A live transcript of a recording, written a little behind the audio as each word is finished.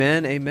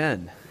Amen,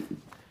 amen.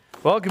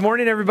 Well, good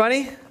morning,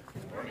 everybody.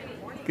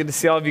 Good to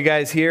see all of you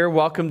guys here.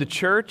 Welcome to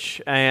church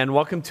and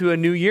welcome to a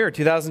new year,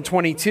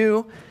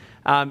 2022.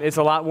 It's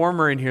a lot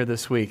warmer in here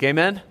this week.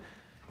 Amen?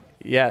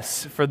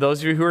 Yes. For those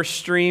of you who are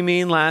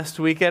streaming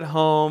last week at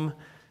home,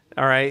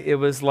 all right, it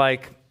was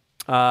like,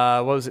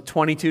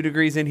 22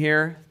 degrees in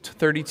here?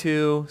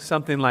 32,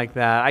 something like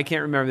that. I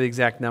can't remember the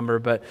exact number,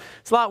 but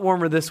it's a lot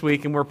warmer this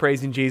week, and we're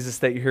praising Jesus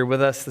that you're here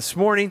with us this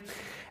morning.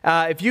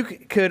 If you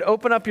could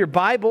open up your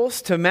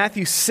Bibles to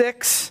Matthew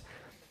 6,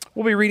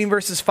 we'll be reading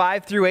verses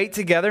 5 through 8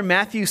 together.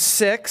 Matthew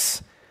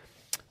 6,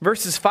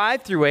 verses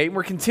 5 through 8.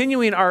 We're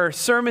continuing our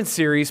sermon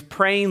series,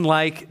 Praying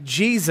Like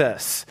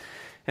Jesus.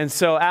 And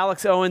so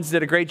Alex Owens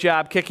did a great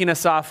job kicking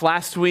us off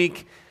last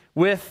week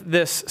with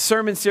this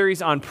sermon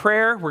series on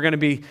prayer. We're going to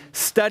be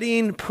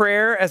studying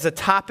prayer as a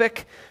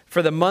topic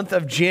for the month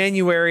of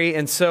January.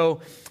 And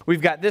so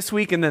we've got this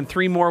week and then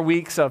 3 more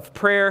weeks of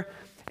prayer.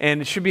 And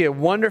it should be a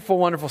wonderful,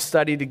 wonderful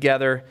study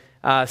together,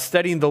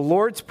 studying the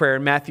Lord's Prayer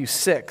in Matthew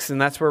 6,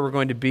 and that's where we're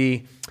going to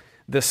be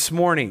this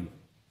morning.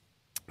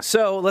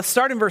 So let's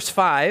start in verse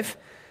 5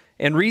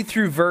 and read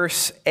through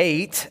verse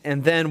 8,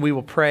 and then we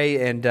will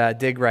pray and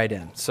dig right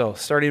in. So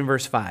starting in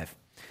verse 5.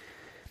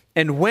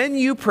 And when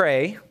you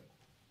pray,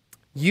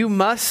 you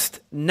must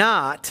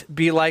not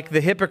be like the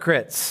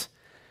hypocrites,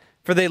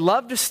 for they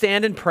love to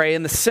stand and pray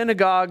in the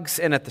synagogues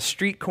and at the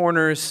street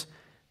corners,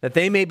 that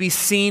they may be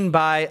seen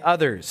by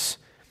others.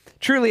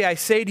 Truly, I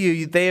say to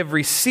you, they have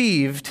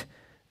received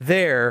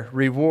their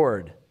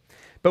reward.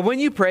 But when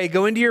you pray,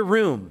 go into your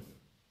room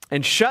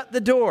and shut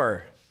the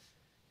door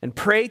and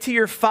pray to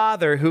your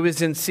Father who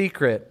is in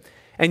secret.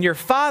 And your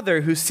Father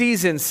who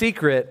sees in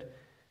secret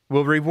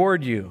will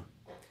reward you.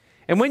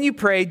 And when you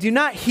pray, do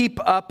not heap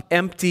up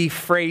empty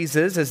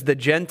phrases as the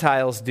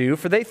Gentiles do,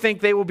 for they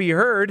think they will be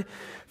heard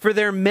for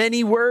their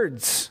many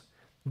words.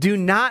 Do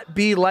not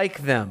be like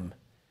them.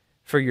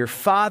 For your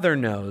Father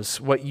knows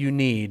what you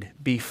need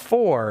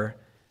before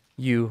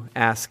you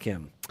ask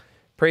Him.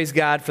 Praise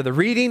God for the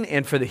reading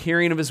and for the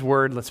hearing of His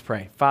word. Let's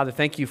pray. Father,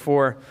 thank you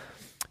for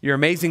your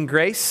amazing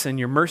grace and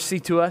your mercy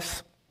to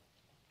us.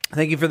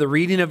 Thank you for the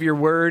reading of your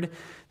word.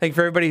 Thank you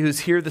for everybody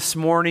who's here this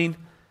morning.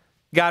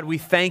 God, we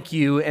thank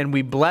you and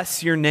we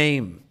bless your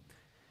name.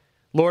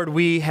 Lord,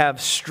 we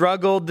have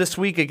struggled this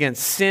week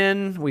against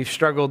sin. We've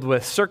struggled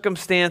with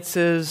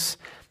circumstances.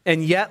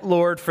 And yet,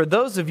 Lord, for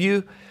those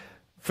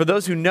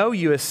who know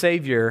you as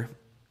Savior,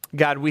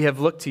 God, we have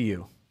looked to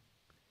you,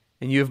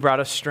 and you have brought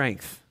us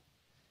strength.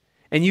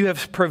 And you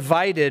have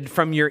provided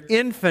from your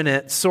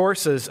infinite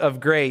sources of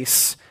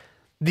grace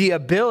the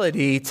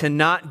ability to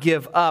not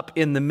give up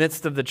in the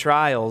midst of the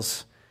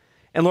trials.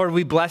 And Lord,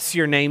 we bless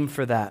your name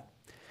for that.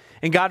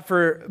 And God,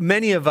 for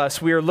many of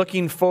us, we are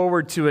looking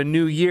forward to a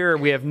new year.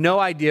 We have no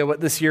idea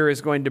what this year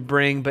is going to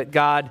bring, but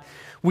God,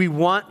 we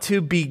want to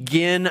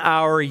begin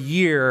our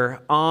year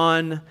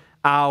on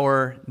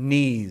our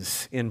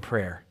knees in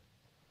prayer.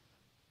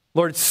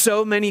 Lord,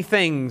 so many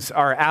things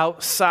are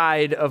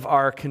outside of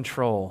our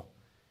control,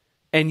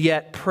 and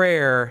yet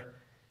prayer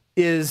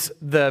is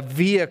the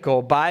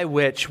vehicle by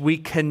which we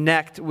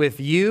connect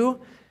with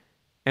you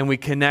and we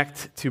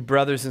connect to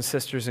brothers and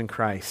sisters in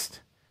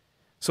Christ.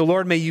 So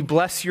Lord, may you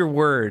bless your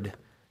word.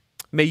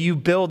 May you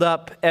build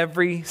up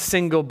every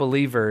single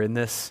believer in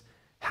this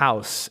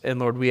house. And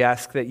Lord, we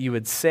ask that you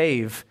would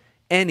save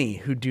any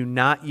who do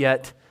not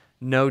yet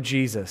know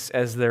Jesus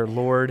as their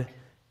Lord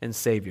and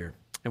Savior.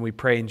 And we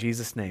pray in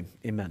Jesus' name.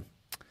 Amen.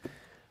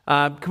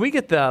 Can we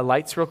get the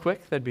lights real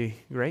quick? That'd be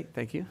great.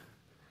 Thank you.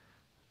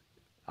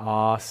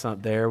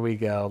 Awesome. There we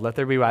go. Let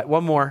there be light.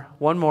 One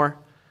more.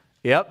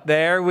 Yep,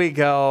 there we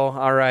go.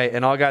 All right.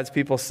 And all God's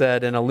people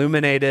said, and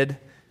illuminated.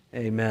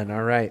 Amen.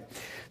 All right.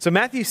 So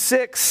Matthew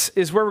 6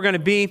 is where we're going to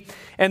be.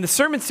 And the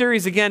sermon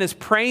series, again, is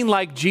Praying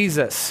Like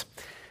Jesus.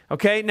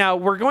 Okay, now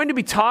we're going to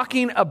be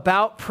talking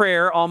about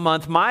prayer all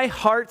month. My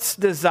heart's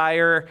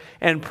desire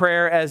and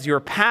prayer as your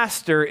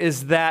pastor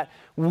is that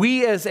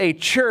we as a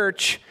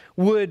church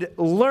would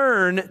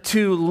learn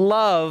to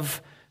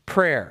love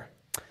prayer.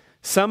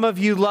 Some of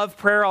you love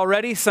prayer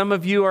already. Some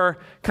of you are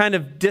kind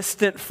of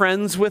distant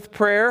friends with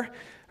prayer.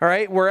 All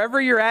right,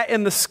 wherever you're at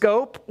in the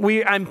scope,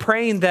 I'm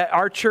praying that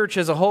our church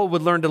as a whole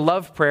would learn to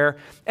love prayer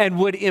and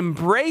would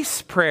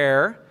embrace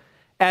prayer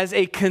as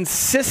a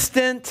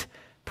consistent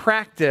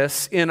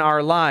practice in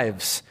our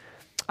lives.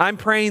 I'm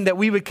praying that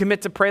we would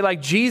commit to pray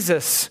like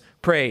Jesus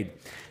prayed.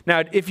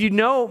 Now, if you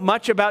know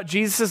much about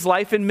Jesus'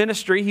 life and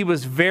ministry, he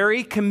was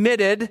very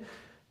committed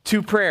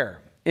to prayer.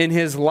 In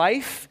his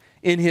life,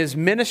 in his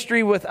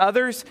ministry with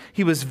others,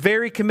 he was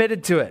very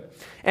committed to it.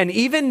 And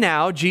even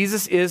now,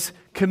 Jesus is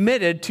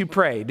committed to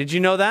pray. Did you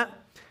know that?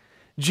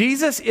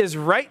 Jesus is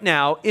right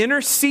now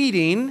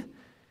interceding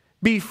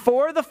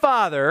before the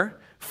Father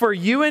for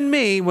you and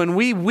me. When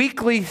we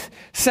weekly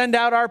send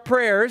out our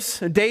prayers,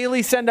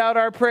 daily send out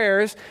our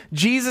prayers,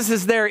 Jesus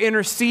is there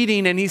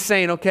interceding, and he's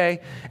saying,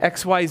 okay,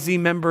 XYZ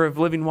member of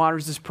Living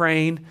Waters is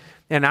praying,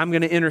 and I'm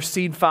going to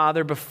intercede,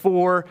 Father,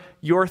 before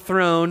your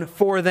throne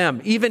for them.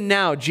 Even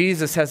now,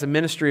 Jesus has a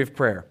ministry of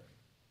prayer.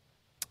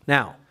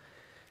 Now,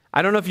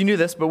 I don't know if you knew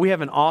this, but we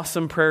have an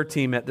awesome prayer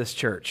team at this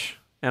church.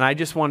 And I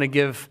just want to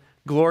give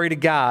glory to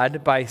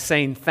God by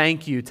saying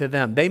thank you to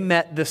them. They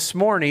met this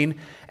morning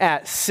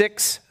at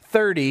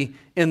 6:30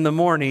 in the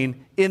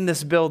morning in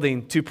this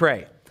building to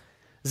pray.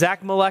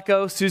 Zach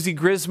Maleko, Susie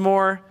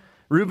Grismore,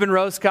 Ruben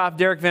Roskoff,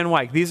 Derek Van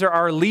Wyk. These are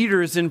our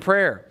leaders in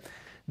prayer.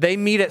 They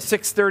meet at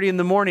 6:30 in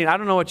the morning. I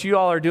don't know what you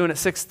all are doing at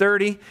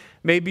 6:30.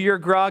 Maybe you're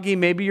groggy.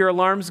 Maybe your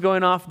alarm's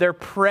going off. They're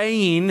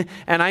praying.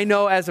 And I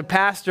know as a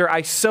pastor,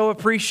 I so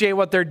appreciate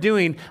what they're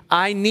doing.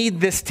 I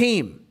need this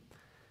team.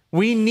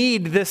 We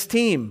need this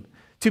team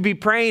to be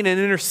praying and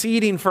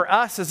interceding for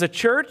us as a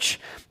church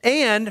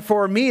and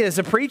for me as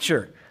a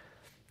preacher.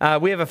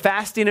 We have a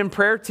fasting and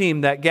prayer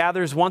team that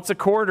gathers once a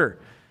quarter.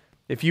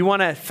 If you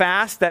want to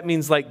fast, that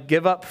means like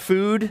give up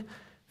food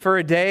for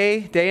a day,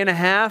 day and a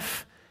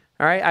half.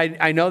 All right,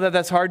 I know that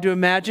that's hard to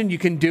imagine. You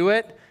can do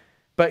it.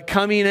 But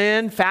coming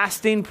in,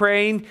 fasting,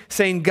 praying,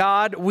 saying,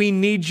 God, we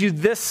need you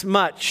this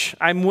much.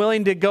 I'm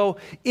willing to go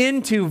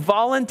into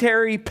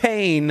voluntary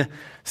pain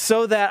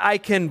so that I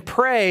can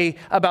pray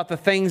about the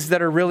things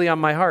that are really on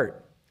my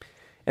heart.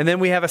 And then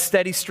we have a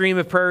steady stream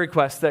of prayer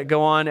requests that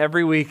go on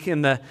every week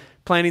in the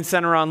Planning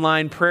Center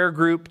Online prayer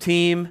group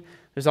team.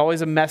 There's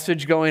always a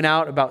message going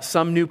out about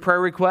some new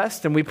prayer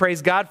request, and we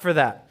praise God for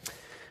that.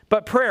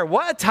 But prayer,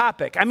 what a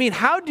topic. I mean,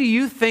 how do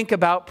you think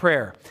about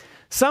prayer?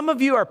 Some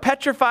of you are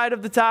petrified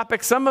of the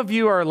topic. Some of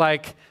you are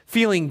like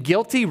feeling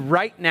guilty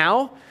right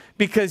now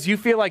because you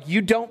feel like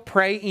you don't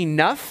pray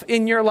enough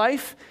in your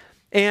life.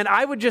 And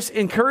I would just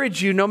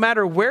encourage you, no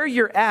matter where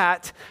you're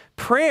at,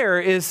 prayer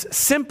is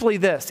simply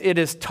this. It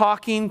is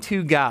talking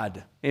to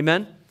God.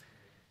 Amen?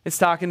 It's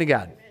talking to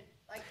God.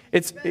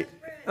 It's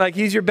like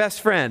he's your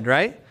best friend,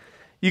 right?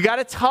 You got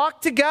to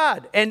talk to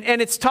God. And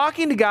it's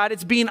talking to God.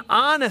 It's being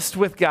honest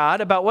with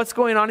God about what's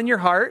going on in your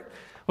heart,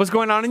 what's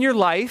going on in your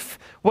life,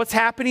 what's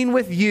happening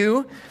with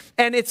you.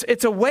 And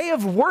it's a way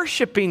of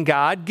worshiping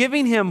God,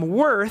 giving him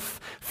worth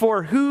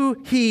for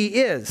who he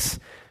is.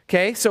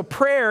 Okay, so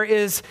prayer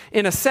is,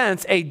 in a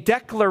sense, a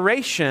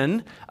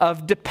declaration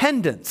of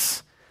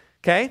dependence.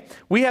 Okay,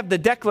 we have the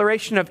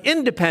Declaration of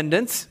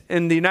Independence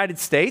in the United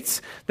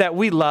States that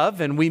we love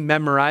and we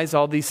memorize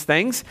all these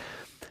things.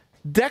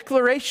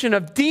 Declaration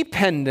of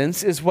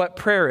dependence is what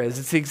prayer is.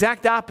 It's the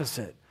exact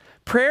opposite.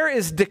 Prayer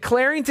is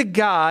declaring to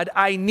God,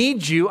 I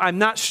need you. I'm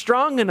not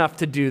strong enough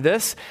to do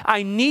this.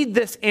 I need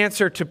this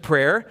answer to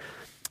prayer.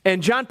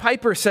 And John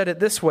Piper said it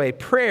this way,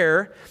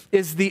 prayer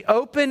is the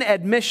open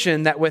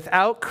admission that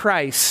without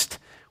Christ,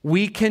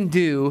 we can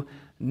do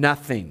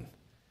nothing.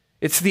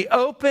 It's the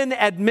open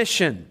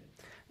admission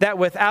that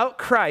without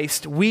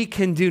Christ, we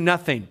can do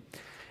nothing.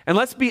 And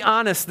let's be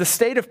honest, the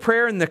state of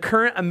prayer in the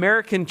current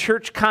American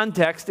church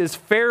context is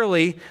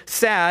fairly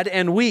sad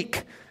and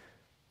weak.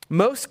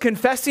 Most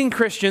confessing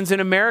Christians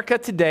in America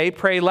today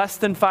pray less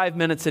than 5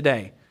 minutes a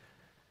day.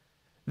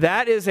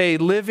 That is a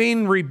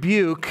living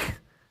rebuke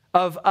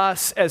of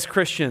us as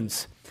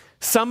Christians.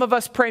 Some of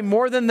us pray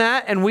more than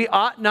that, and we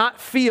ought not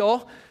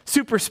feel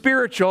super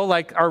spiritual,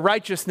 like our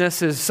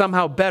righteousness is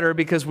somehow better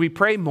because we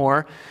pray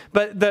more.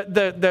 But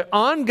the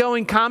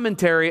ongoing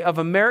commentary of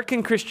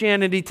American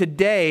Christianity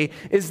today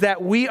is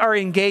that we are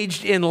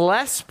engaged in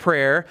less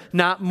prayer,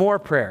 not more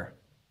prayer.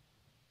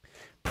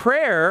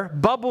 Prayer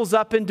bubbles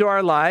up into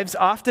our lives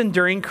often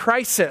during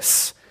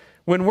crisis.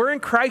 When we're in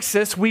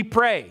crisis, we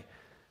pray.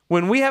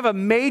 When we have a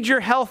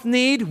major health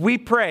need, we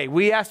pray.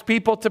 We ask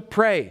people to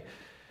pray.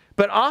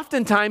 But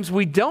oftentimes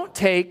we don't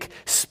take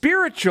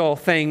spiritual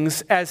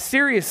things as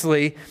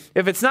seriously.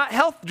 If it's not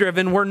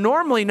health-driven, we're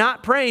normally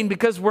not praying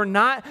because we're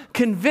not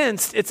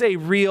convinced it's a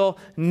real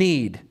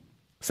need,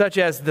 such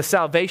as the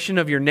salvation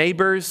of your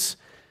neighbors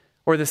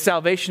or the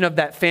salvation of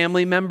that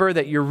family member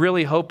that you're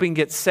really hoping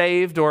gets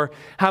saved, or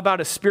how about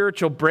a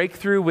spiritual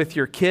breakthrough with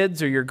your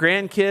kids or your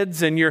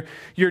grandkids, and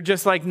you're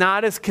just like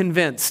not as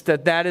convinced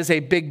that that is a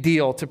big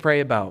deal to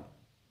pray about.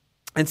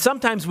 And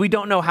sometimes we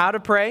don't know how to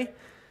pray.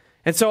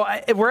 And so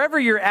wherever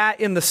you're at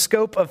in the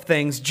scope of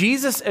things,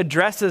 Jesus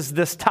addresses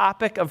this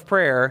topic of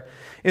prayer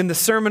in the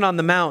Sermon on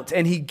the Mount,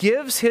 and he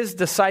gives his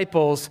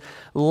disciples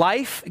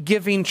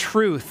life-giving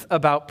truth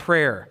about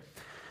prayer.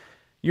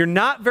 You're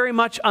not very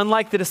much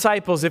unlike the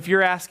disciples if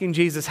you're asking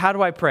Jesus, how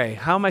do I pray?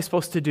 How am I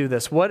supposed to do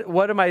this? What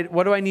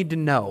do I need to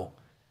know?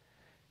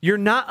 You're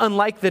not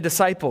unlike the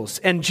disciples.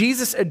 And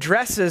Jesus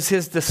addresses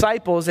his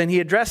disciples and he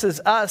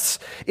addresses us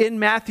in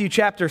Matthew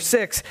chapter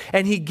 6,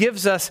 and he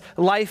gives us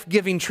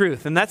life-giving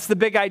truth. And that's the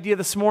big idea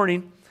this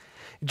morning.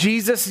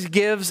 Jesus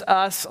gives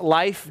us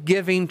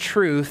life-giving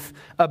truth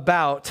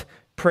about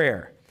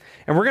prayer.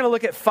 And we're going to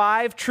look at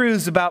 5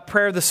 truths about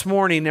prayer this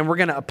morning, and we're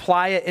going to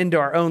apply it into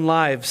our own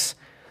lives.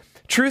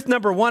 Truth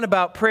number 1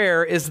 about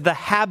prayer is the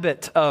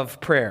habit of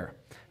prayer.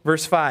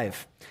 Verse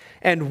 5,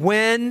 and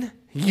when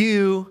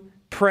you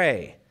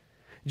pray.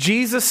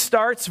 Jesus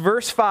starts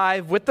verse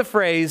 5 with the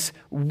phrase,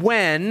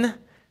 when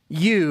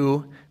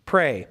you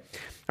pray.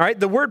 All right,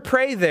 the word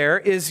pray there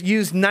is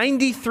used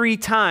 93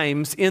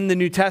 times in the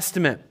New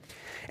Testament.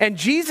 And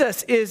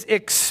Jesus is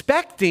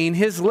expecting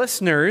his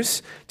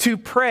listeners to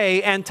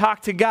pray and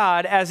talk to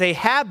God as a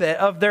habit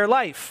of their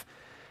life.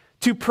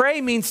 To pray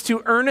means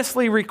to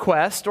earnestly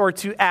request or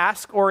to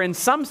ask, or in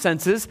some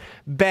senses,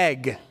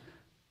 beg.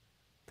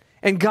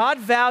 And God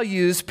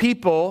values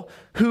people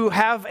who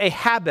have a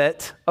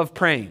habit of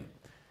praying.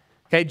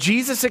 Okay,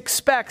 Jesus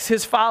expects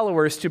his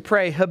followers to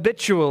pray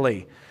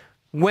habitually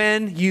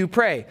when you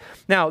pray.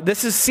 Now,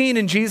 this is seen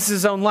in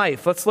Jesus' own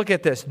life. Let's look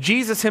at this.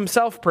 Jesus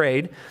himself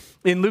prayed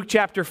in Luke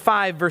chapter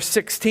 5, verse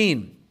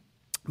 16.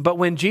 But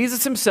when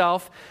Jesus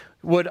himself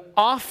would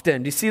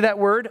often, do you see that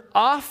word?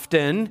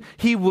 Often,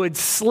 he would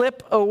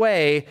slip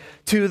away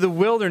to the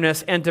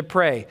wilderness and to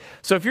pray.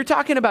 So if you're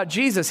talking about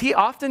Jesus, he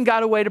often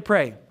got away to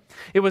pray.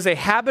 It was a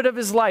habit of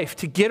his life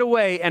to get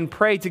away and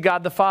pray to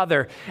God the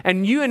Father.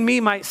 And you and me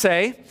might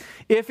say,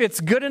 if it's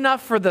good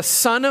enough for the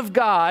Son of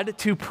God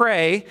to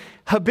pray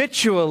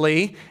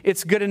habitually,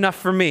 it's good enough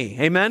for me.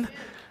 Amen?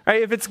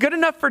 Right? If it's good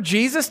enough for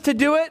Jesus to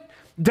do it,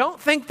 don't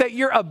think that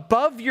you're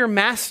above your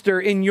master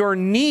in your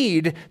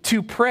need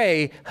to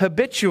pray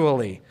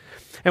habitually.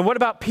 And what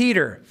about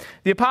Peter?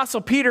 The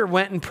Apostle Peter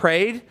went and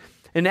prayed.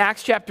 In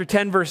Acts chapter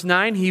 10, verse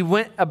 9, he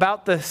went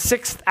about the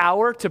 6th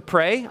hour to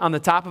pray on the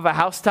top of a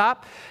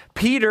housetop.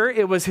 Peter,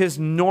 it was his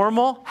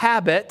normal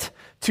habit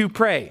to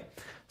pray.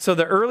 So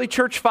the early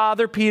church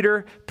father,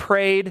 Peter,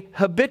 prayed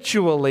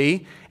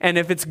habitually. And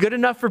if it's good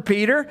enough for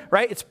Peter,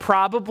 right, it's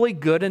probably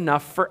good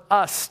enough for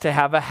us to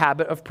have a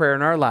habit of prayer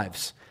in our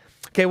lives.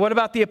 Okay, what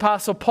about the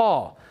Apostle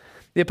Paul?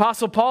 The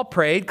Apostle Paul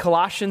prayed,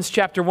 Colossians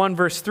chapter 1,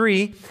 verse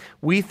 3,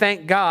 we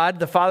thank God,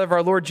 the Father of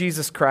our Lord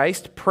Jesus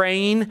Christ,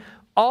 praying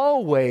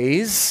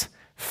always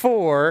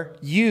for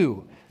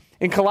you.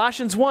 In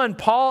Colossians 1,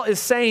 Paul is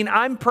saying,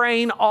 I'm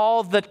praying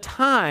all the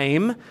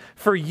time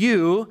for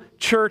you,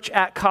 church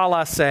at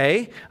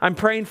Colossae. I'm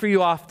praying for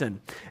you often.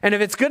 And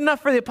if it's good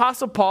enough for the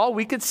Apostle Paul,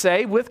 we could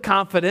say with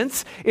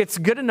confidence, it's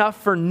good enough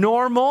for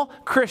normal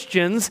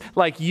Christians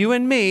like you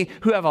and me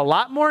who have a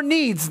lot more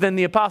needs than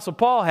the Apostle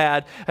Paul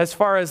had as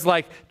far as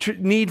like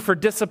need for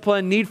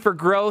discipline, need for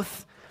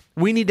growth.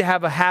 We need to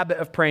have a habit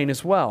of praying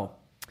as well.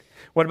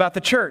 What about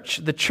the church?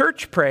 The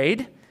church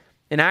prayed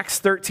in Acts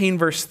 13,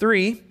 verse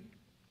 3.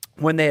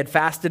 When they had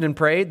fasted and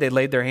prayed, they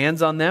laid their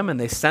hands on them and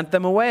they sent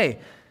them away.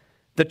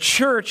 The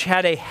church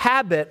had a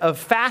habit of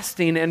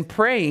fasting and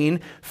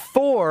praying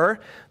for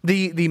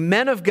the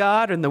men of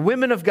God and the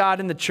women of God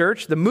in the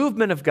church, the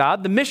movement of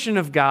God, the mission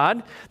of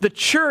God. The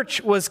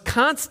church was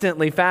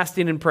constantly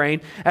fasting and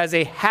praying as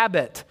a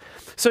habit.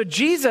 So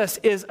Jesus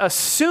is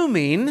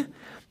assuming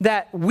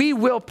that we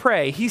will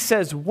pray. He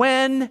says,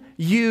 when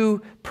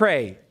you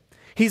pray.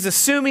 He's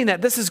assuming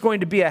that this is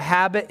going to be a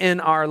habit in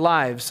our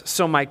lives.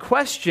 So my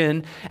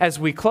question as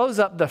we close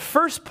up the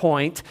first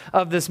point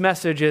of this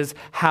message is,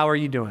 how are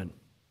you doing?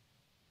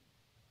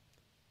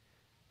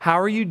 How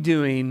are you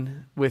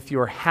doing with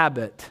your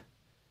habit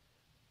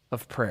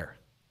of prayer?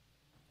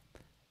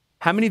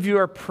 How many of you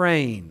are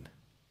praying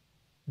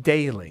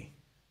daily,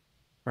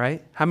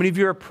 right? How many of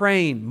you are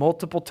praying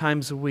multiple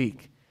times a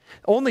week?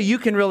 Only you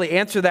can really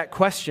answer that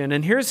question.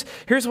 And here's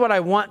what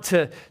I want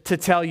to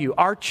tell you.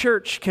 Our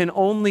church can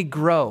only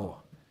grow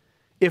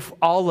if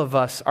all of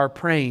us are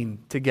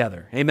praying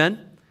together. Amen?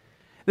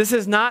 This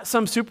is not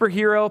some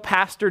superhero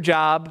pastor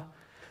job.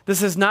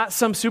 This is not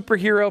some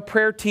superhero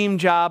prayer team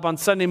job on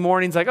Sunday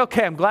mornings. Like,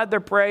 okay, I'm glad they're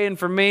praying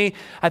for me.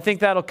 I think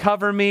that'll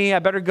cover me. I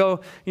better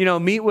go,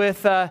 meet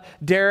with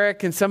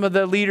Derek and some of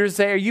the leaders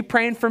there. Are you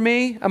praying for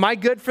me? Am I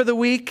good for the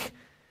week?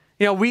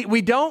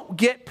 We don't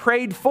get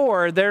prayed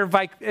for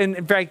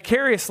and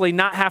vicariously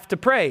not have to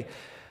pray.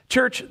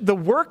 Church, the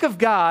work of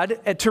God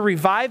to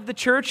revive the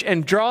church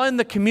and draw in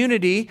the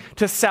community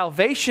to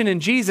salvation in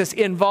Jesus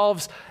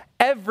involves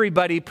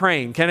everybody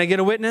praying. Can I get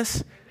a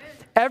witness?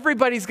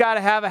 Everybody's got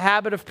to have a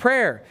habit of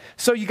prayer.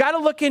 So you got to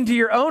look into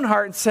your own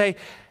heart and say,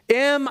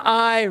 am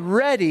I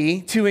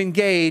ready to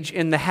engage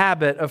in the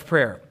habit of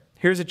prayer?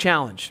 Here's a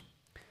challenge.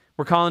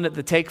 We're calling it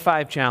the Take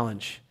 5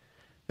 Challenge.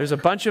 There's a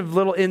bunch of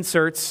little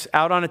inserts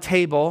out on a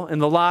table in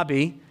the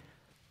lobby,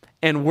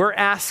 and I'm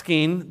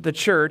asking the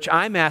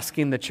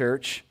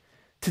church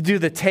to do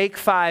the Take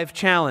 5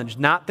 Challenge,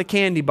 not the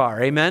candy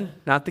bar. Amen?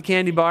 Not the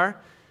candy bar.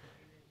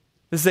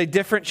 This is a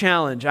different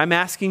challenge. I'm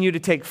asking you to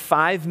take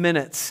 5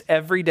 minutes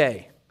every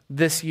day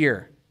this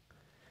year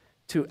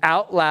to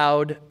out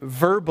loud,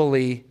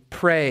 verbally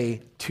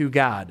pray to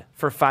God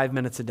for 5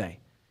 minutes a day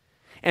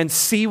and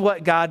see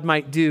what God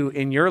might do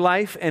in your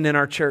life and in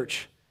our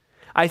church.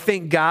 I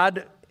think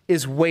God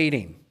is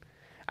waiting.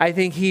 I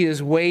think he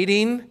is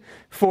waiting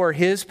for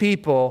his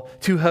people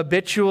to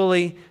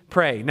habitually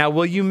pray. Now,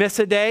 will you miss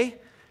a day?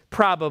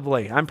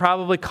 Probably. I'm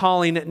probably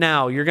calling it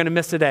now. You're going to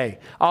miss a day.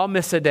 I'll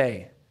miss a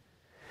day.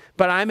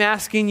 But I'm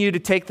asking you to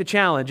take the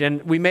challenge.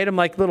 And we made them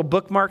like little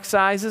bookmark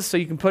sizes so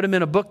you can put them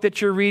in a book that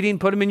you're reading,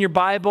 put them in your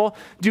Bible,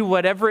 do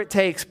whatever it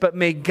takes. But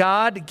may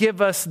God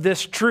give us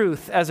this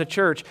truth as a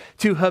church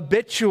to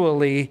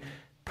habitually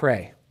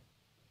pray.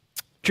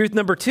 Truth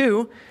number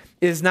 2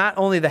 is not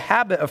only the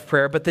habit of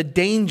prayer, but the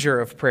danger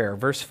of prayer.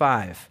 Verse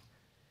 5.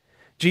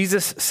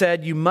 Jesus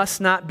said, "You must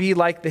not be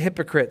like the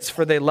hypocrites,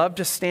 for they love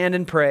to stand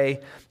and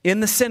pray in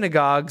the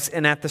synagogues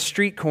and at the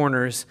street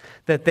corners,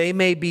 that they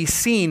may be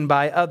seen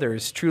by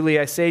others. Truly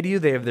I say to you,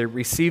 they have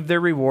received their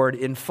reward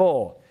in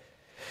full."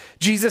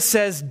 Jesus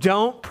says,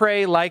 don't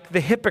pray like the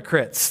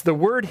hypocrites. The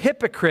word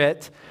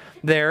hypocrite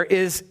there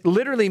is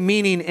literally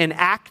meaning an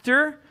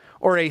actor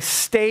or a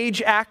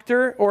stage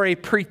actor or a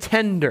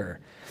pretender.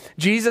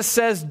 Jesus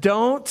says,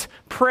 don't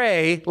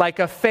pray like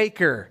a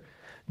faker.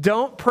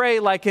 Don't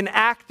pray like an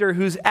actor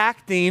who's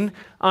acting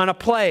on a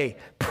play.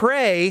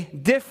 Pray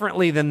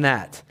differently than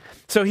that.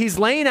 So he's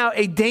laying out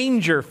a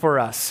danger for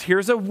us.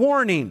 Here's a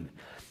warning.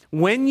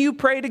 When you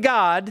pray to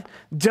God,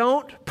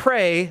 don't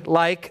pray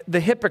like the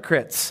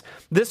hypocrites.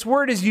 This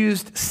word is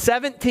used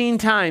 17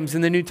 times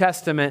in the New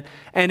Testament,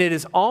 and it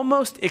is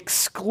almost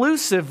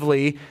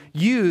exclusively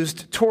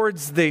used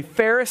towards the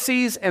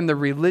Pharisees and the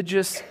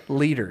religious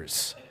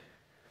leaders.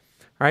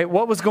 All right,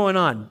 what was going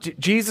on?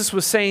 Jesus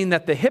was saying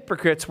that the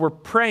hypocrites were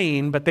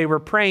praying, but they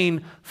were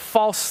praying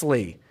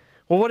falsely.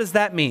 Well, what does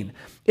that mean?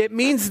 It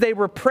means they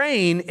were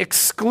praying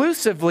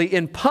exclusively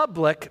in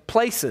public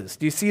places.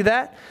 Do you see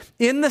that?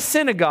 In the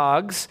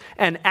synagogues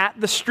and at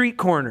the street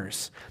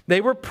corners.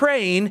 They were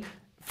praying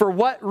for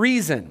what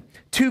reason?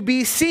 To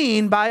be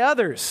seen by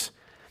others.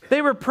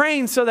 They were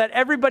praying so that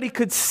everybody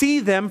could see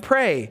them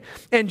pray.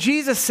 And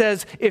Jesus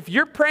says, if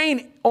you're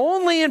praying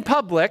only in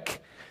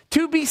public,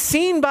 to be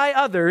seen by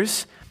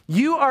others,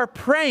 you are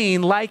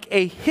praying like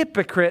a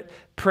hypocrite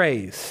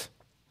prays.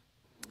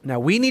 Now,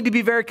 we need to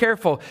be very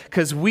careful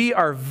because we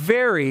are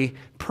very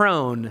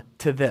prone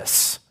to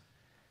this.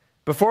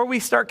 Before we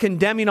start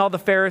condemning all the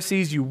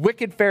Pharisees, you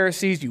wicked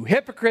Pharisees, you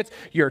hypocrites,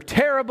 you're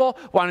terrible,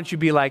 why don't you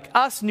be like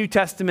us New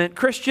Testament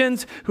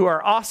Christians who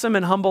are awesome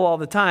and humble all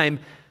the time?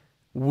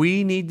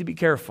 We need to be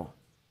careful.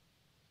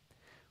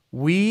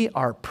 We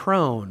are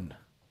prone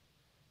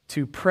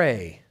to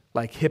pray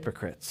like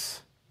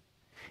hypocrites.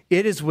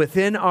 It is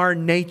within our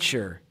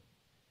nature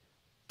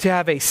to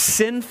have a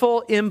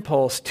sinful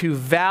impulse to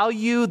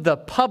value the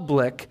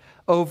public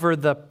over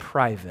the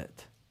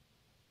private.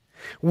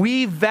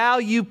 We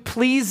value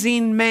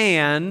pleasing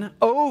man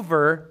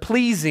over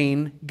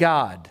pleasing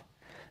God.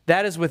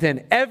 That is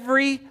within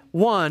every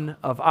one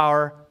of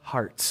our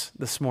hearts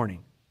this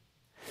morning.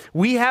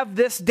 We have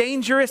this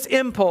dangerous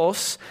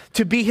impulse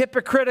to be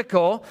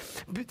hypocritical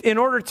in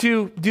order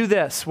to do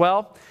this.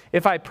 Well,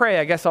 if I pray,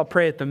 I guess I'll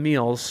pray at the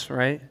meals,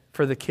 right?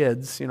 For the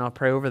kids, I'll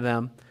pray over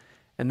them,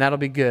 and that'll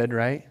be good,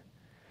 right?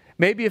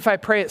 Maybe if I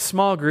pray at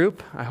small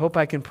group, I hope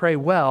I can pray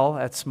well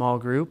at small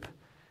group.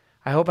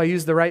 I hope I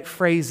use the right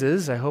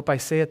phrases. I hope I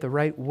say it the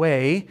right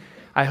way.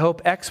 I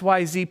hope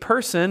XYZ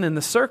person in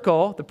the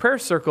circle, the prayer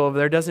circle over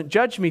there, doesn't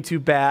judge me too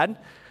bad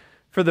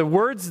for the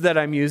words that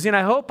I'm using.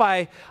 I hope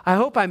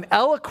I'm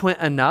eloquent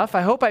enough.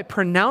 I hope I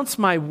pronounce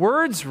my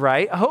words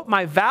right. I hope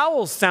my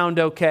vowels sound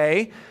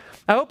okay.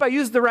 I hope I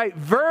use the right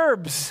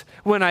verbs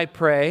when I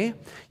pray.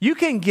 You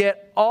can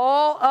get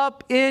all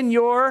up in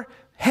your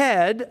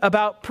head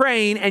about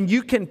praying, and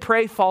you can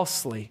pray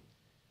falsely.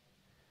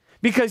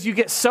 Because you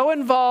get so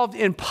involved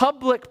in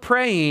public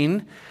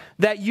praying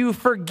that you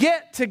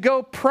forget to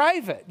go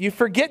private. You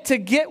forget to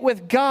get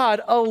with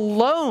God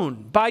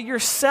alone by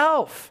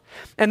yourself.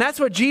 And that's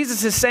what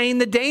Jesus is saying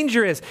the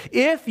danger is.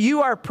 If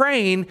you are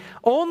praying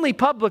only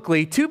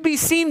publicly to be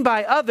seen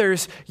by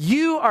others,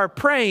 you are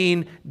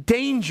praying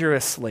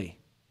dangerously.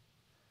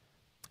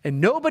 And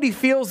nobody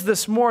feels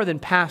this more than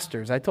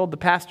pastors. I told the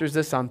pastors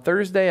this on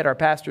Thursday at our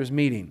pastors'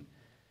 meeting.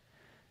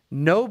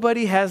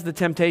 Nobody has the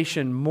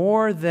temptation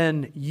more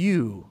than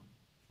you,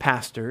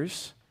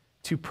 pastors,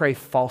 to pray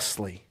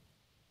falsely.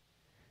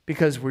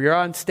 Because we're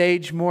on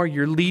stage more,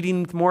 you're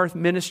leading more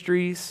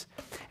ministries.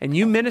 And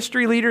you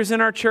ministry leaders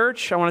in our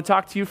church, I want to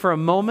talk to you for a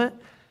moment.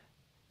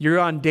 You're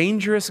on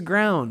dangerous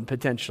ground,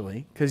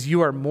 potentially, because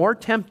you are more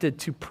tempted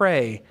to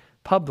pray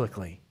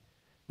publicly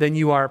than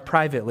you are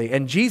privately.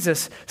 And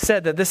Jesus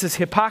said that this is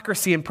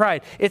hypocrisy and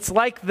pride. It's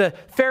like the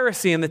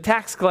Pharisee and the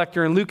tax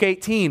collector in Luke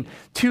 18.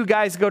 Two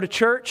guys go to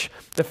church,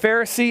 the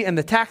Pharisee and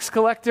the tax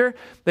collector.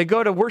 They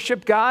go to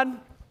worship God.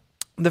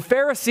 The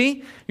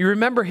Pharisee, you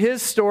remember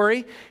his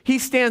story. He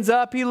stands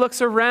up, he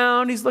looks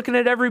around, he's looking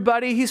at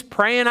everybody, he's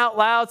praying out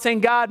loud, saying,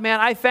 God, man,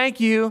 I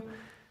thank you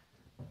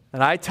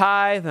that I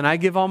tithe and I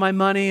give all my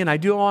money and I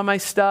do all my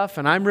stuff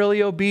and I'm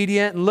really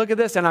obedient and look at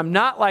this and I'm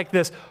not like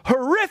this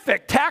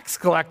horrific tax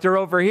collector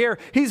over here.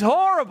 He's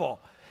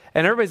horrible.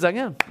 And everybody's like,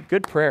 yeah,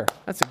 good prayer.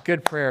 That's a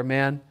good prayer,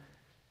 man.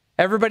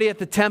 Everybody at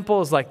the temple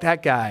is like,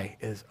 that guy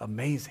is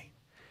amazing.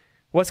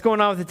 What's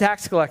going on with the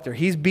tax collector?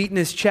 He's beating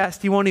his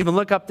chest. He won't even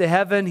look up to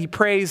heaven. He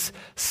prays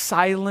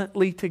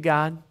silently to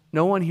God.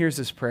 No one hears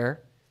his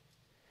prayer.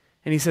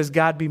 And he says,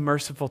 God, be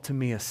merciful to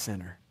me, a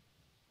sinner.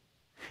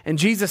 And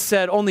Jesus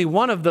said only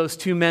one of those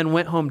two men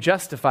went home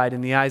justified in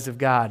the eyes of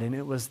God, and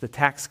it was the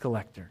tax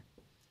collector.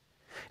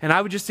 And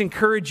I would just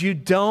encourage you,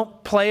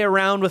 don't play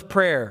around with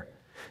prayer.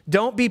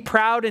 Don't be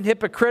proud and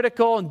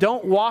hypocritical, and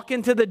don't walk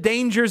into the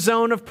danger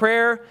zone of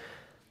prayer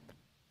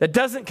that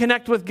doesn't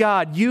connect with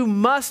God. You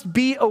must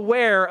be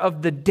aware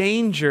of the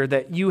danger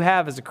that you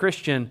have as a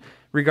Christian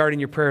regarding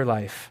your prayer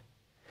life.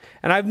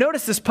 And I've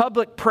noticed this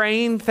public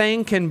praying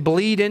thing can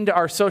bleed into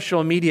our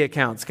social media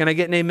accounts. Can I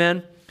get an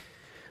amen?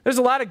 There's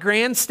a lot of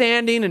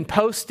grandstanding and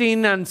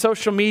posting on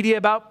social media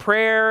about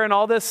prayer and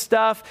all this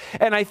stuff.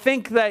 And I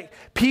think that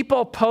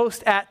people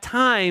post at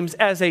times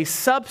as a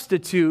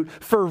substitute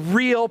for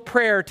real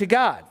prayer to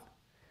God.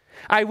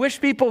 I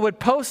wish people would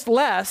post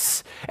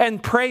less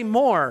and pray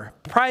more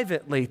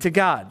privately to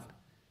God.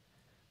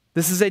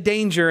 This is a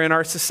danger in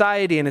our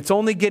society, and it's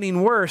only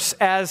getting worse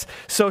as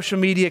social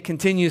media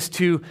continues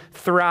to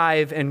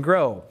thrive and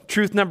grow.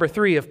 Truth number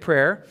 3 of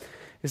prayer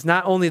is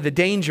not only the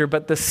danger,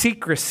 but the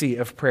secrecy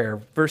of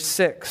prayer. Verse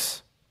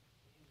 6.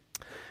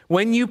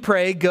 When you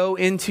pray, go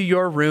into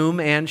your room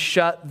and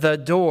shut the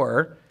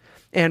door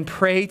and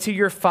pray to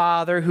your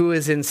Father who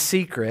is in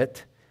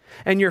secret,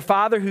 and your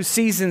Father who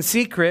sees in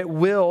secret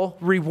will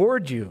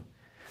reward you.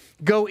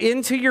 Go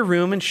into your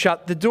room and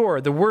shut the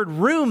door. The word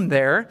room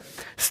there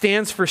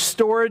stands for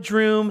storage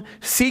room,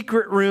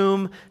 secret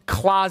room,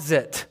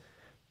 closet.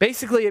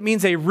 Basically, it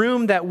means a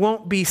room that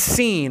won't be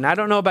seen. I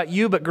don't know about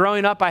you, but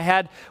growing up, I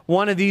had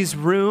one of these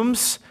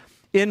rooms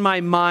in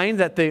my mind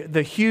that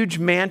the huge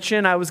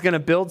mansion I was going to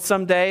build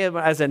someday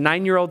as a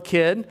 9-year-old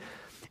kid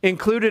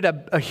included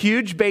a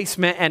huge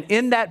basement. And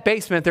in that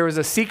basement, there was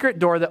a secret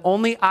door that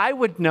only I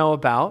would know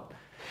about.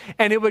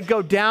 And it would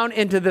go down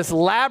into this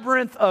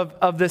labyrinth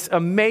of this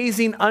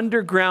amazing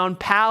underground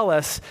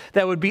palace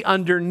that would be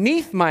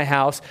underneath my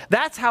house.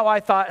 That's how I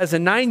thought as a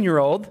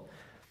 9-year-old.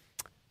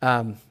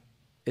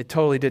 It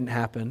totally didn't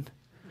happen.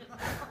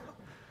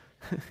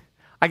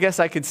 I guess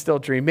I could still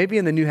dream. Maybe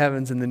in the new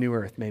heavens and the new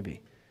earth,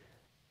 maybe.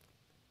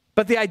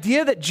 But the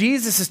idea that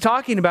Jesus is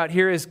talking about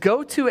here is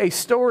go to a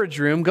storage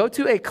room, go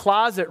to a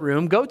closet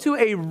room, go to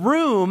a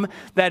room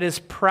that is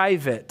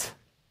private.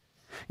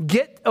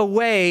 Get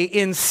away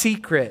in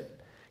secret.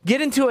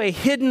 Get into a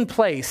hidden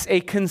place,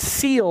 a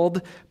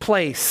concealed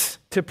place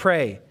to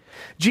pray.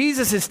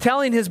 Jesus is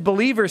telling his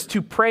believers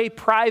to pray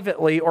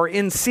privately or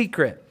in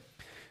secret.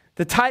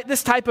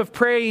 This type of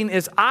praying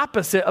is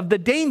opposite of the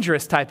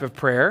dangerous type of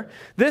prayer.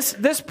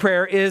 This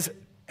prayer is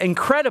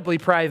incredibly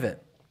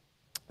private.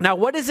 Now,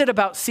 what is it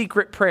about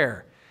secret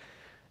prayer?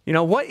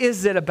 What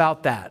is it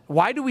about that?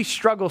 Why do we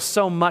struggle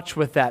so much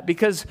with that?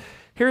 Because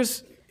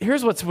here's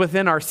what's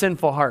within our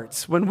sinful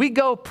hearts. When we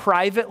go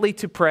privately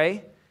to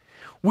pray,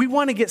 we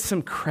want to get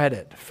some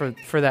credit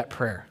for that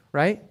prayer,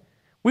 right?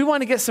 We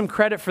want to get some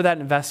credit for that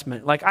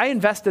investment. Like I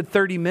invested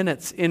 30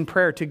 minutes in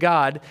prayer to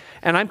God,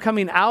 and I'm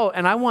coming out,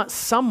 and I want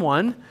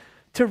someone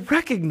to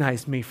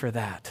recognize me for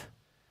that.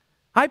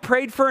 I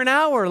prayed for an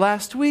hour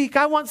last week.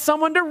 I want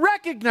someone to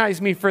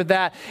recognize me for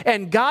that.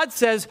 And God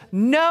says,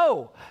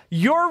 no,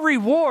 your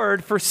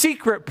reward for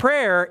secret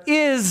prayer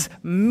is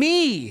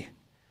me.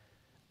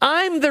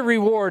 I'm the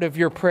reward of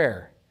your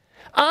prayer.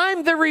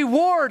 I'm the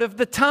reward of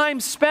the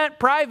time spent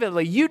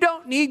privately. You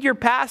don't need your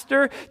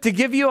pastor to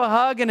give you a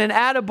hug and an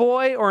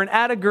attaboy or an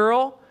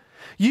attagirl.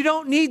 You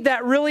don't need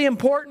that really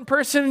important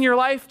person in your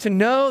life to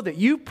know that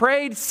you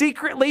prayed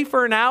secretly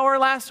for an hour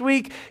last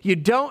week. You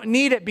don't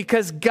need it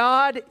because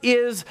God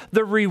is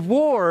the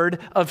reward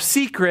of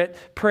secret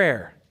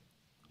prayer.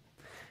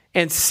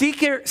 And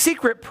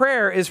secret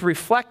prayer is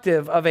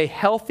reflective of a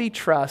healthy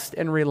trust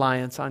and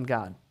reliance on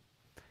God.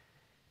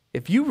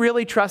 If you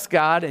really trust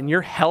God and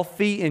you're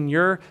healthy in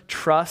your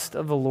trust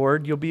of the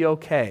Lord, you'll be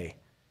okay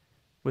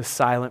with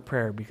silent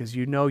prayer because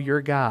you know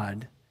your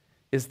God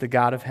is the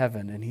God of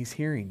heaven and he's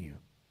hearing you.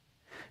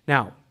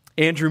 Now,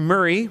 Andrew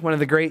Murray, one of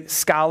the great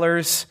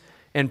scholars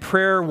and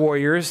prayer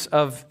warriors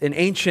of an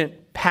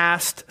ancient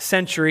past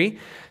century,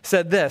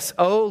 said this,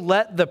 "Oh,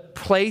 let the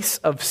place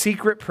of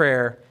secret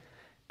prayer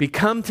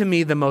become to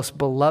me the most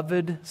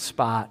beloved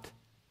spot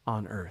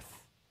on earth."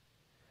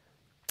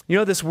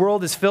 This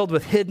world is filled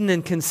with hidden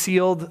and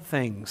concealed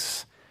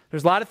things.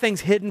 There's a lot of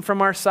things hidden from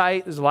our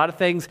sight. There's a lot of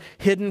things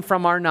hidden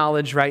from our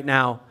knowledge right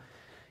now.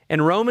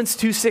 And Romans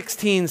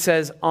 2:16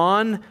 says,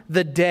 on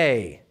the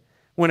day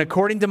when,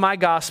 according to my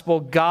gospel,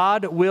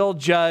 God will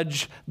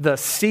judge the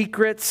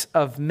secrets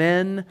of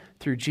men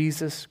through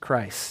Jesus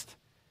Christ.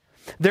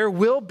 There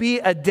will be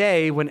a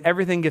day when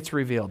everything gets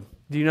revealed.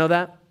 Do you know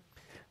that?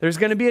 There's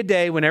going to be a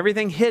day when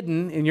everything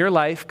hidden in your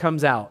life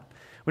comes out.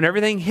 When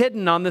everything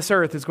hidden on this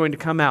earth is going to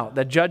come out,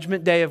 the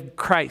judgment day of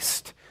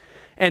Christ.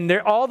 And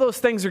all those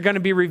things are going to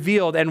be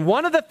revealed. And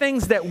one of the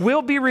things that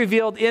will be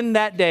revealed in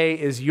that day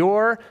is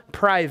your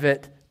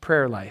private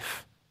prayer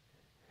life.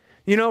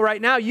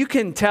 Right now, you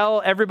can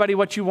tell everybody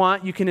what you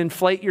want. You can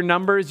inflate your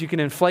numbers. You can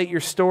inflate your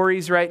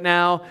stories right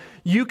now.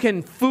 You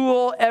can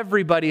fool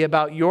everybody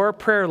about your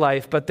prayer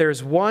life. But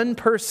there's one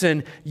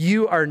person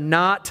you are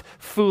not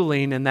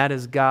fooling, and that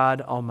is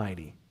God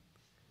Almighty.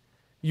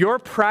 Your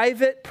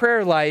private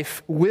prayer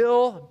life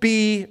will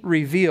be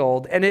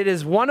revealed, and it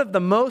is one of the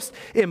most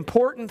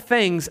important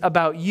things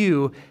about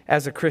you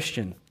as a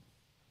Christian.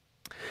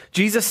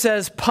 Jesus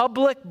says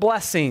public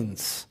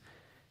blessings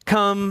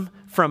come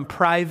from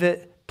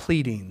private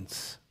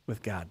pleadings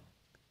with God.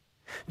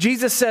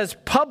 Jesus says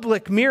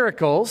public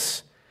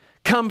miracles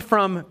come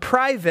from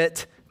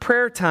private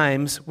prayer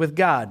times with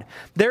God.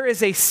 There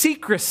is a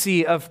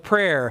secrecy of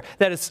prayer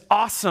that is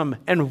awesome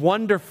and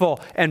wonderful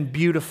and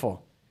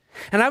beautiful.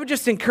 And I would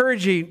just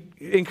encourage you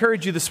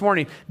this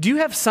morning, do you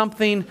have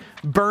something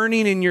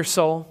burning in your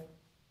soul?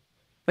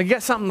 Like you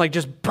got something like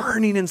just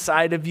burning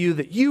inside of you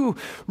that you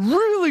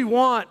really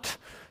want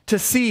to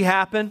see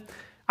happen?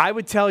 I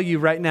would tell you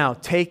right now,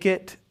 take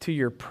it to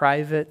your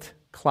private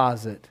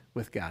closet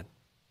with God.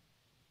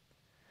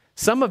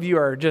 Some of you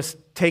are just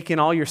taking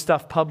all your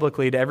stuff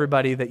publicly to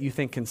everybody that you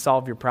think can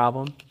solve your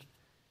problem.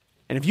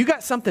 And if you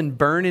got something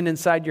burning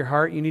inside your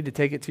heart, you need to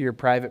take it to your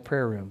private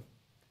prayer room.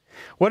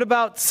 What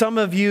about some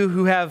of you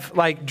who have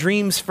like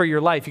dreams for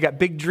your life? You got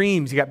big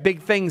dreams. You got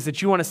big things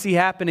that you want to see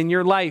happen in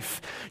your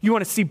life. You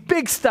want to see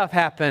big stuff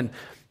happen.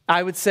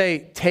 I would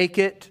say take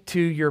it to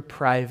your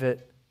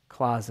private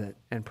closet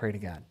and pray to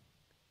God.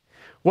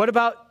 What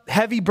about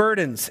heavy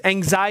burdens,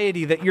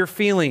 anxiety that you're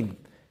feeling?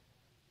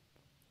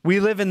 We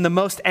live in the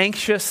most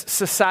anxious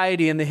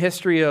society in the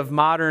history of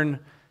modern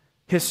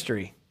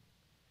history.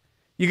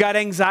 You got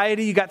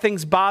anxiety, you got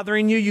things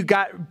bothering you, you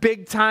got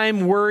big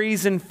time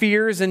worries and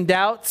fears and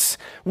doubts.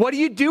 What do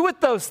you do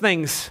with those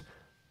things?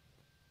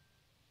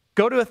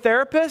 Go to a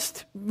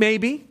therapist?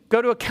 Maybe.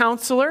 Go to a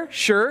counselor?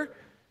 Sure.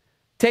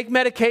 Take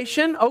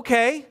medication?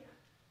 Okay.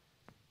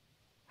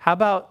 How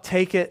about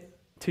take it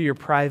to your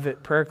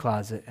private prayer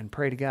closet and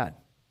pray to God,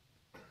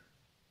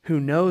 who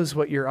knows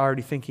what you're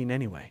already thinking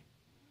anyway?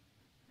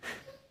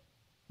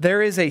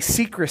 There is a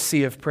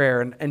secrecy of prayer.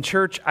 And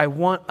church, I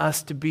want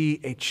us to be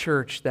a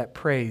church that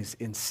prays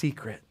in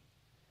secret,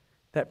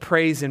 that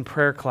prays in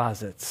prayer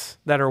closets,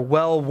 that are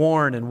well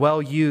worn and well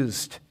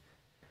used.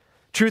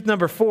 Truth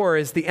number 4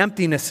 is the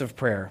emptiness of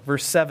prayer.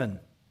 Verse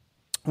 7.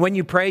 When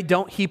you pray,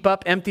 don't heap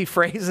up empty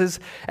phrases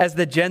as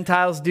the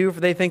Gentiles do, for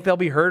they think they'll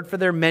be heard for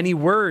their many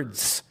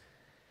words.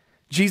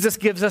 Jesus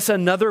gives us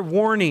another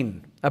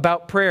warning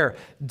about prayer.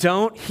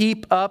 Don't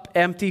heap up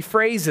empty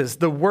phrases.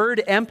 The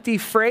word empty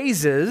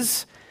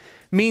phrases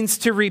means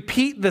to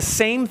repeat the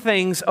same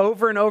things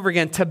over and over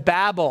again, to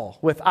babble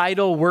with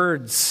idle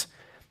words.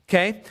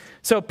 Okay?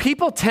 So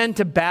people tend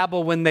to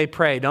babble when they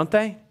pray, don't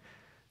they?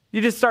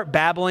 You just start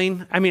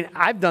babbling. I mean,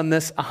 I've done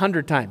this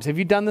 100 times. Have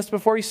you done this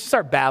before? You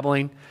start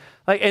babbling.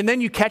 And then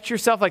you catch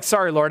yourself like,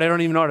 sorry, Lord, I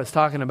don't even know what I was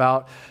talking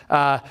about.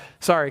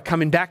 Sorry,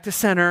 coming back to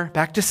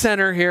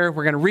center here.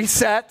 We're going to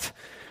reset.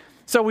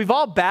 So we've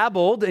all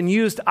babbled and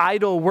used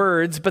idle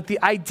words, but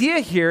the idea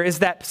here is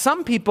that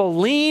some people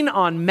lean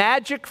on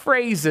magic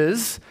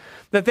phrases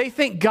that they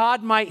think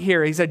God might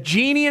hear. He's a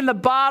genie in the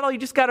bottle. You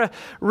just got to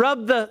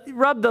rub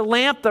the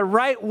lamp the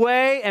right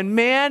way. And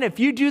man, if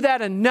you do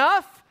that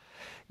enough,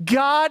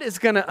 God is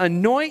going to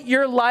anoint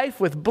your life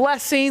with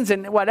blessings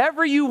and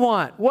whatever you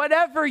want.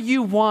 Whatever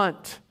you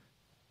want.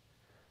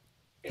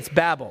 It's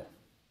babble.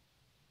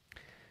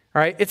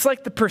 All right? It's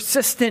like the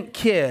persistent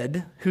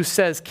kid who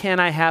says, "Can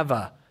I have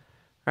a?"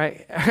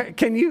 Right?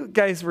 Can you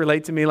guys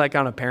relate to me like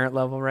on a parent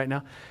level right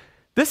now?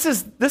 This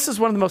is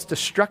one of the most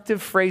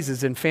destructive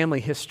phrases in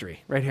family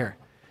history right here.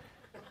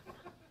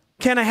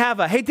 Can I have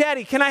a? Hey,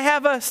 Daddy, can I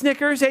have a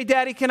Snickers? Hey,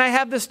 Daddy, can I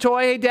have this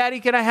toy? Hey, Daddy,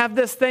 can I have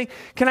this thing?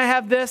 Can I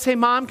have this? Hey,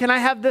 Mom, can I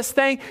have this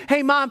thing?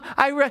 Hey, Mom,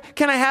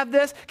 can I have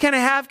this? Can I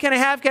have?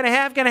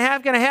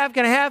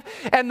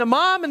 And the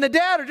mom and the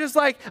dad are just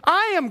like,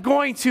 I am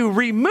going to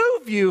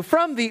remove you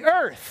from the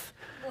earth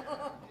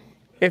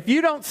if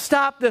you don't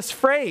stop this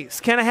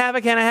phrase. Can I have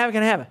it? Can I have it?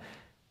 Can I have it?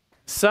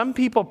 Some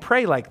people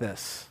pray like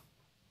this.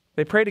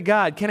 They pray to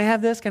God, can I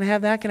have this? Can I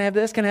have that? Can I have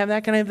this? Can I have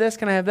that? Can I have this?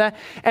 Can I have that?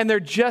 And they're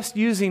just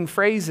using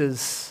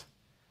phrases,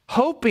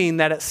 hoping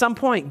that at some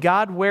point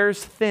God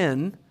wears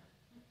thin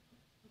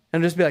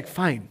and just be like,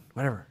 fine,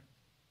 whatever,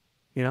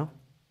 you know?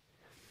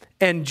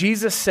 And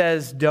Jesus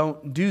says,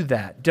 don't do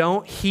that.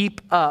 Don't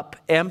heap up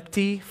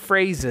empty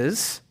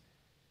phrases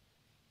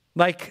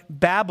like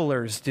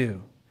babblers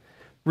do.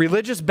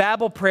 Religious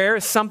babble prayer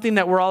is something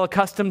that we're all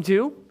accustomed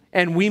to,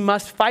 and we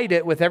must fight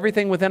it with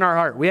everything within our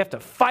heart. We have to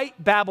fight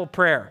babble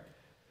prayer.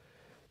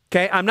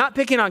 Okay, I'm not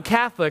picking on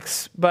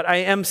Catholics, but I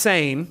am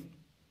saying,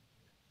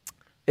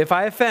 if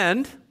I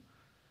offend,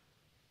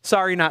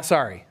 sorry, not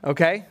sorry,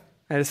 okay?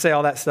 I had to say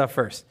all that stuff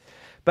first.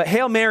 But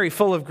Hail Mary,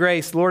 full of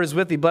grace, the Lord is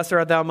with thee. Blessed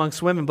art thou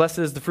amongst women. Blessed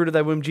is the fruit of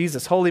thy womb,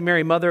 Jesus. Holy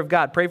Mary, Mother of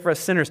God, pray for us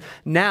sinners,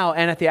 now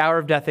and at the hour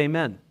of death.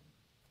 Amen.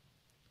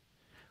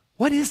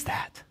 What is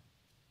that?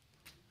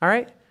 All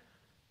right?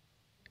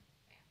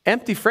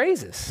 Empty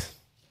phrases.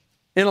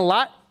 In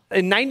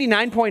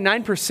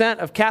 99.9%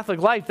 of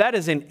Catholic life, that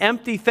is an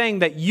empty thing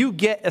that you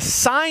get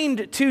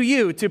assigned to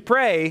you to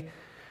pray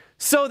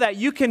so that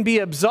you can be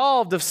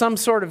absolved of some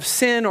sort of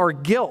sin or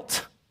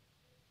guilt.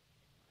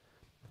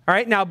 All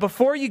right, now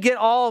before you get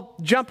all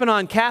jumping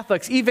on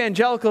Catholics,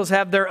 evangelicals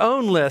have their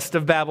own list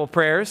of babble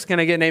prayers. Can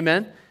I get an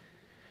amen?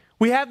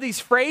 We have these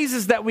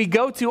phrases that we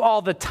go to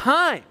all the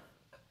time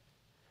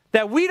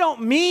that we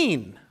don't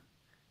mean.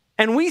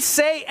 And we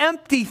say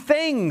empty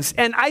things.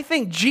 And I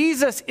think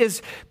Jesus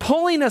is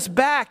pulling us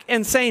back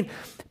and saying,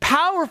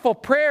 powerful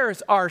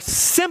prayers are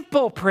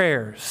simple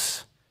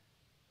prayers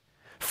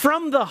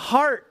from the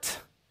heart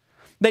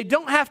They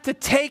don't have to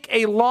take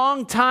a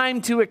long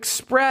time to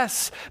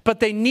express, but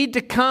they need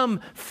to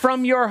come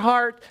from your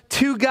heart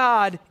to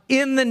God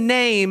in the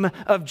name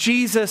of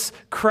Jesus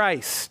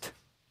Christ.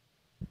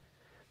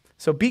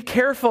 So be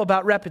careful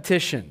about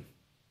repetition.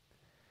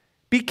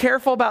 Be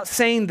careful about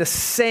saying the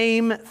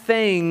same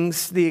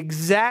things the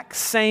exact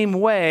same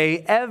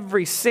way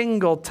every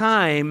single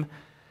time.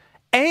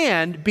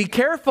 And be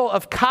careful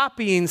of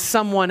copying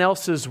someone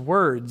else's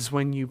words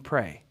when you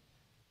pray.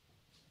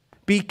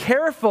 Be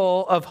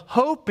careful of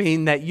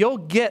hoping that you'll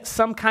get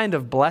some kind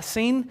of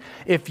blessing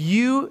if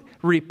you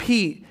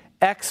repeat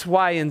X,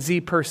 Y, and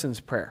Z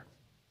person's prayer.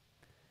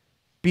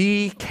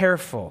 Be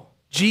careful.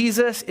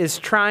 Jesus is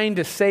trying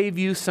to save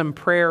you some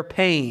prayer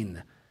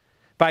pain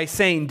by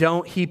saying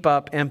don't heap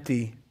up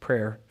empty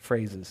prayer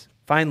phrases.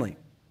 Finally,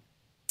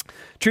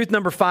 truth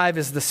number 5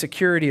 is the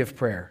security of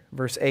prayer.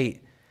 Verse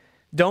 8.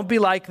 Don't be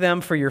like them,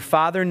 for your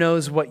Father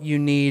knows what you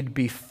need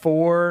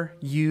before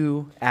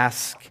you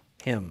ask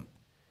Him.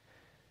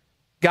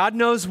 God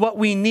knows what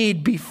we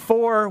need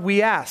before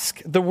we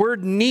ask. The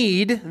word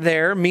need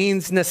there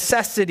means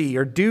necessity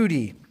or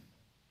duty.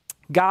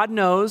 God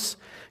knows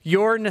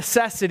your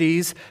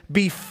necessities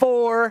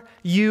before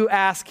you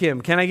ask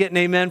Him. Can I get an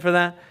amen for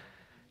that?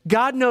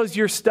 God knows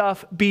your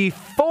stuff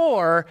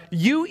before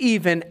you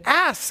even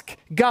ask.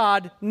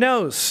 God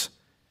knows.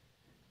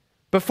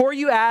 Before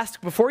you ask,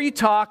 before you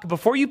talk,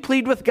 before you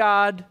plead with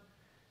God,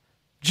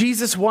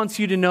 Jesus wants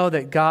you to know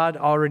that God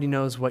already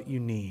knows what you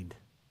need.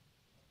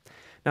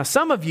 Now,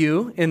 some of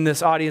you in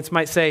this audience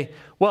might say,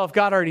 well, if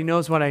God already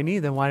knows what I need,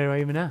 then why do I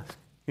even ask?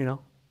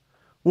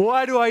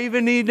 Why do I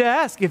even need to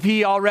ask? If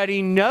He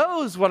already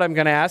knows what I'm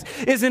going to ask,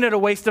 isn't it a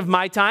waste of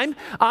my time?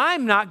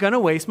 I'm not going to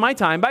waste my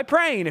time by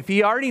praying if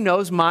He already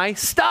knows my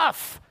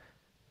stuff.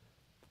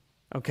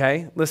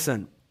 Okay,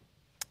 listen.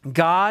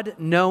 God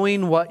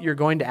knowing what you're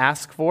going to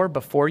ask for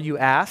before you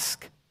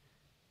ask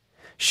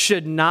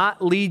should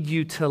not lead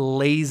you to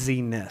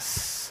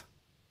laziness.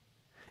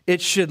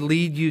 It should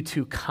lead you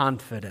to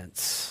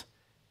confidence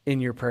in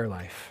your prayer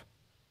life.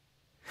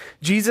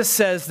 Jesus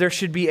says there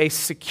should be a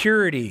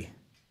security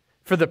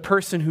for the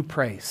person who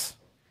prays,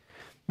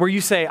 where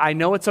you say, I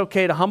know it's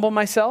okay to humble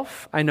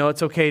myself. I know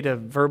it's okay to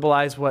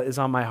verbalize what is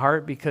on my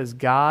heart because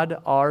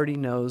God already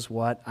knows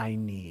what I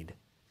need.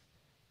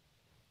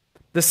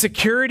 The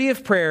security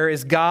of prayer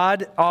is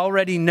God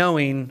already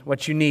knowing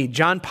what you need.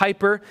 John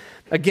Piper,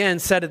 again,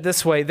 said it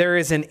this way: there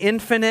is an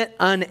infinite,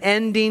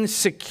 unending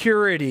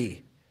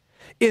security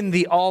in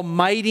the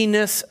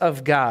almightiness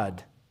of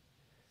God,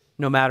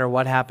 no matter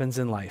what happens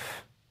in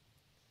life.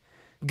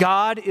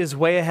 God is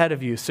way ahead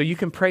of you, so you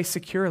can pray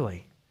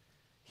securely.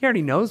 He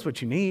already knows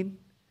what you need.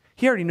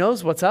 He already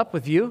knows what's up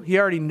with you. He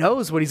already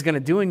knows what He's going to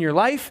do in your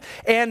life.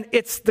 And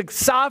it's the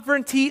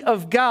sovereignty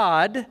of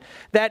God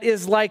that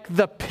is like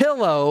the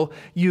pillow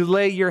you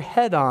lay your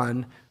head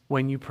on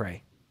when you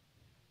pray.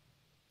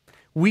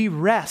 We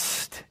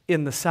rest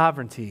in the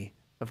sovereignty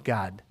of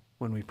God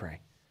when we pray.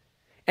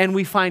 And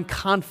we find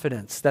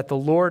confidence that the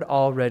Lord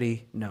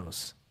already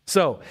knows.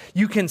 So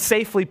you can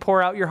safely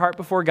pour out your heart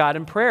before God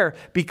in prayer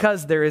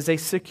because there is a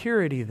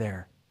security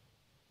there.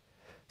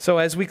 So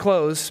as we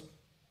close,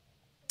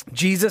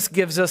 Jesus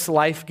gives us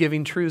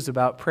life-giving truths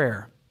about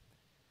prayer.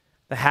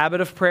 The habit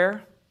of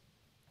prayer,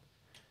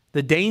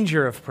 the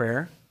danger of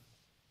prayer,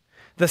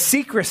 the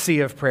secrecy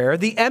of prayer,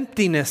 the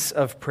emptiness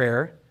of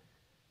prayer,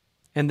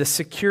 and the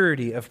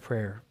security of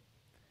prayer.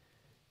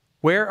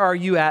 Where are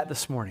you at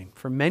this morning?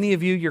 For many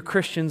of you, you're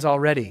Christians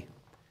already.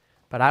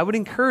 But I would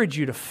encourage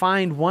you to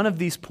find one of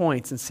these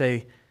points and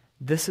say,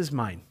 this is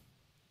mine.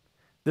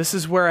 This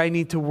is where I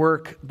need to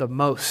work the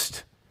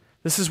most.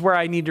 This is where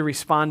I need to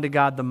respond to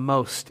God the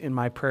most in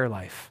my prayer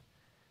life.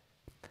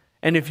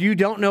 And if you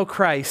don't know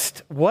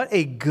Christ, what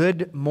a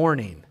good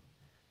morning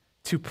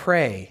to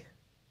pray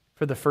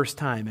for the first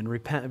time and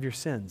repent of your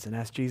sins and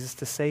ask Jesus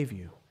to save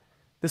you.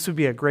 This would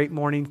be a great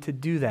morning to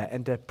do that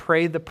and to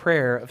pray the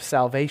prayer of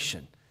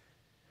salvation.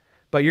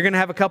 But you're going to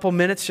have a couple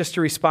minutes just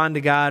to respond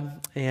to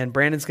God, and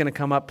Brandon's going to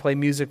come up, play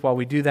music while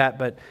we do that.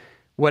 But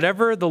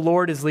whatever the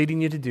Lord is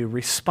leading you to do,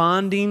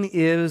 responding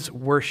is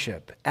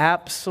worship.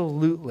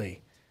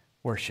 Absolutely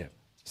worship.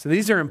 So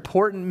these are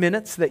important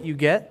minutes that you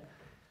get.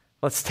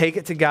 Let's take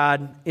it to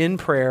God in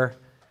prayer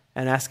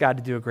and ask God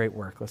to do a great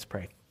work. Let's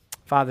pray.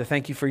 Father,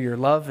 thank you for your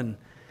love and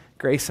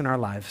grace in our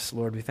lives.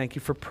 Lord, we thank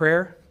you for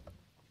prayer.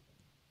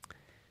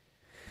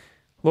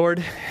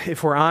 Lord,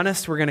 if we're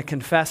honest, we're going to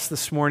confess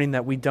this morning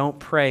that we don't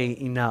pray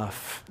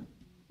enough,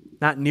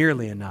 not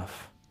nearly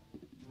enough.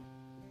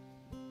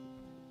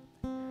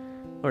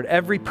 Lord,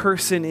 every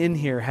person in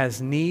here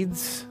has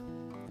needs,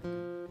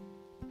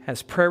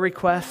 has prayer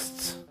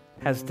requests,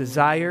 has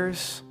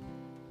desires.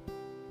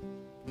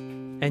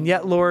 And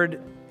yet,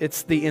 Lord,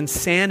 it's the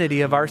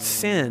insanity of our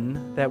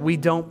sin that we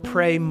don't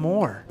pray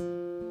more.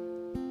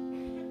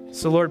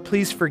 So, Lord,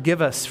 please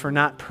forgive us for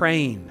not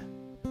praying,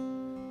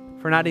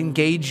 for not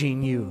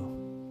engaging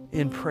you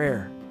in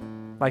prayer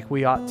like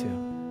we ought to.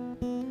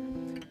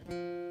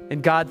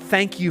 And God,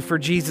 thank you for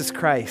Jesus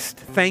Christ.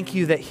 Thank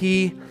you that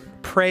He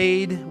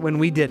prayed when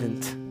we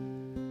didn't.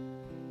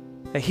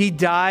 that he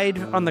died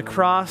on the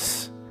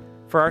cross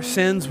for our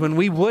sins when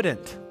we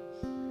wouldn't.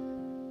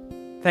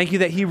 Thank you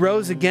that he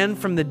rose again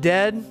from the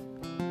dead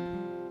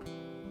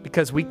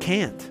because we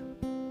can't.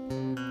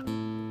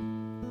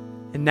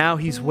 And now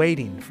he's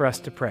waiting for us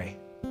to pray.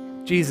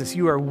 Jesus,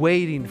 you are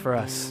waiting for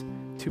us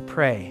to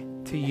pray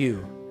to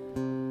you.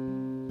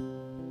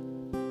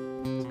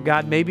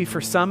 God, maybe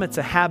for some it's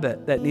a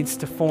habit that needs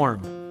to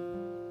form.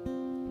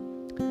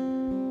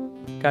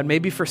 God,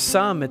 maybe for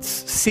some it's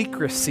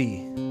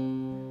secrecy.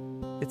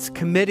 It's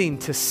committing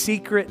to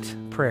secret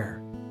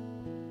prayer.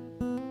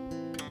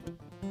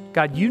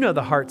 God, you know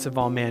the hearts of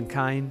all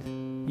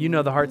mankind. You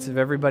know the hearts of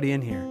everybody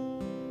in here.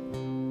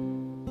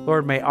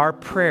 Lord, may our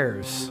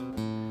prayers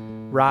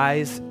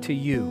rise to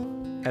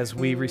you as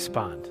we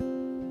respond.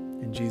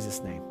 In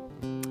Jesus' name.